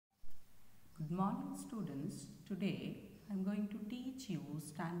Good morning students. Today I am going to teach you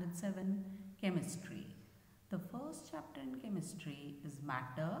Standard 7 Chemistry. The first chapter in chemistry is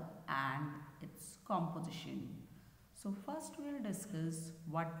matter and its composition. So first we will discuss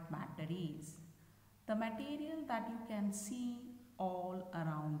what matter is. The material that you can see all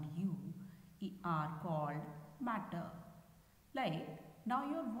around you are called matter. Like now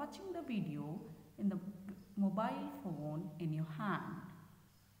you are watching the video in the mobile phone in your hand.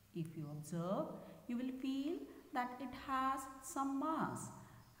 If you observe, you will feel that it has some mass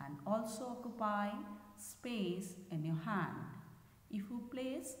and also occupy space in your hand. If you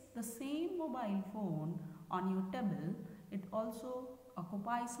place the same mobile phone on your table, it also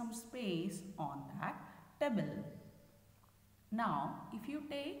occupies some space on that table. Now, if you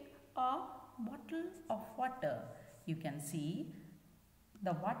take a bottle of water, you can see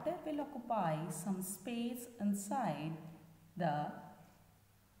the water will occupy some space inside the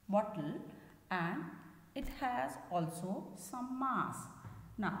bottle and it has also some mass.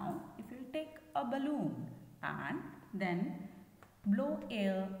 Now if you take a balloon and then blow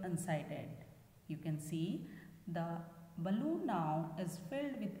air inside it, you can see the balloon now is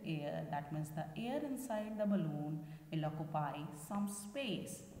filled with air. That means the air inside the balloon will occupy some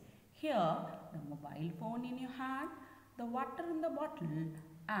space. Here the mobile phone in your hand, the water in the bottle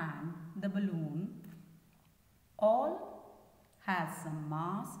and the balloon all has some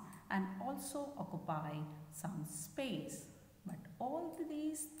mass and also occupy some space. But all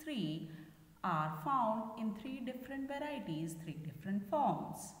these three are found in three different varieties, three different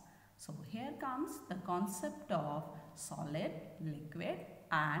forms. So here comes the concept of solid, liquid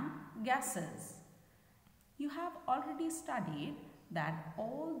and gases. You have already studied that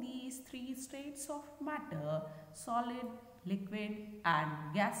all these three states of matter, solid, liquid and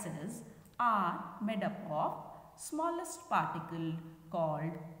gases, are made up of smallest particle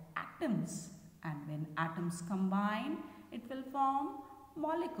called atoms, and when atoms combine it will form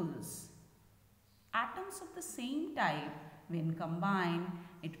molecules. Atoms of the same type when combined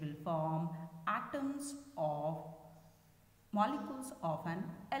it will form atoms of molecules of an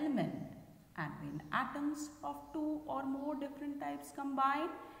element, and when atoms of two or more different types combine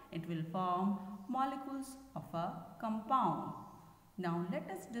it will form molecules of a compound. Now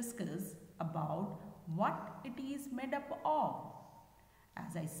let us discuss about what it is made up of.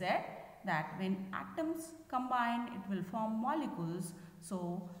 As I said that when atoms combine it will form molecules,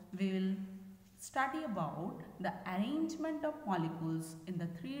 so we will study about the arrangement of molecules in the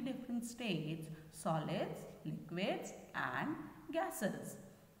three different states: solids, liquids and gases.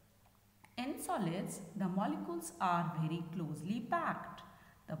 In solids the molecules are very closely packed.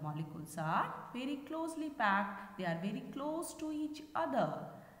 The molecules are very closely packed, they are very close to each other.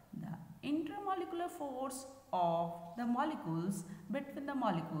 The intermolecular force of the molecules between the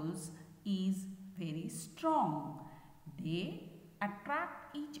molecules is very strong. They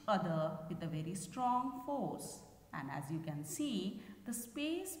attract each other with a very strong force, and as you can see the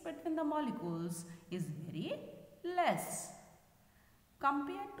space between the molecules is very less.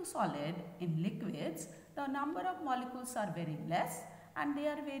 Compared to solid, in liquids the number of molecules are very less and they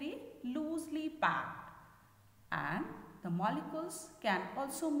are very loosely packed, and the molecules can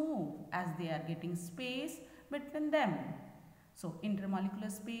also move as they are getting space between them. So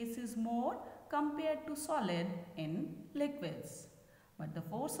intermolecular space is more compared to solid in liquids. But the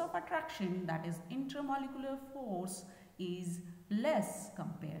force of attraction, that is intermolecular force, is less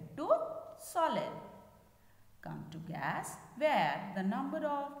compared to solid. Come to gas, where the number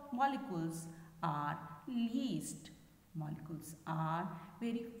of molecules are least. Molecules are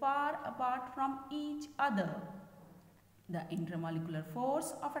very far apart from each other. The intermolecular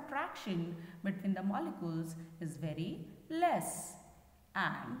force of attraction between the molecules is very less,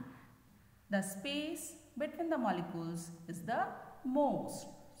 and the space between the molecules is the most.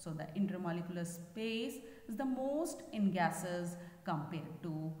 So the intermolecular space is the most in gases compared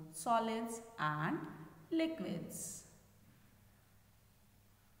to solids and liquids.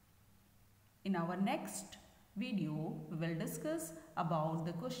 In our next video, we will discuss about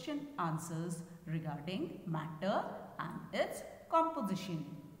the question answers regarding matter and its composition.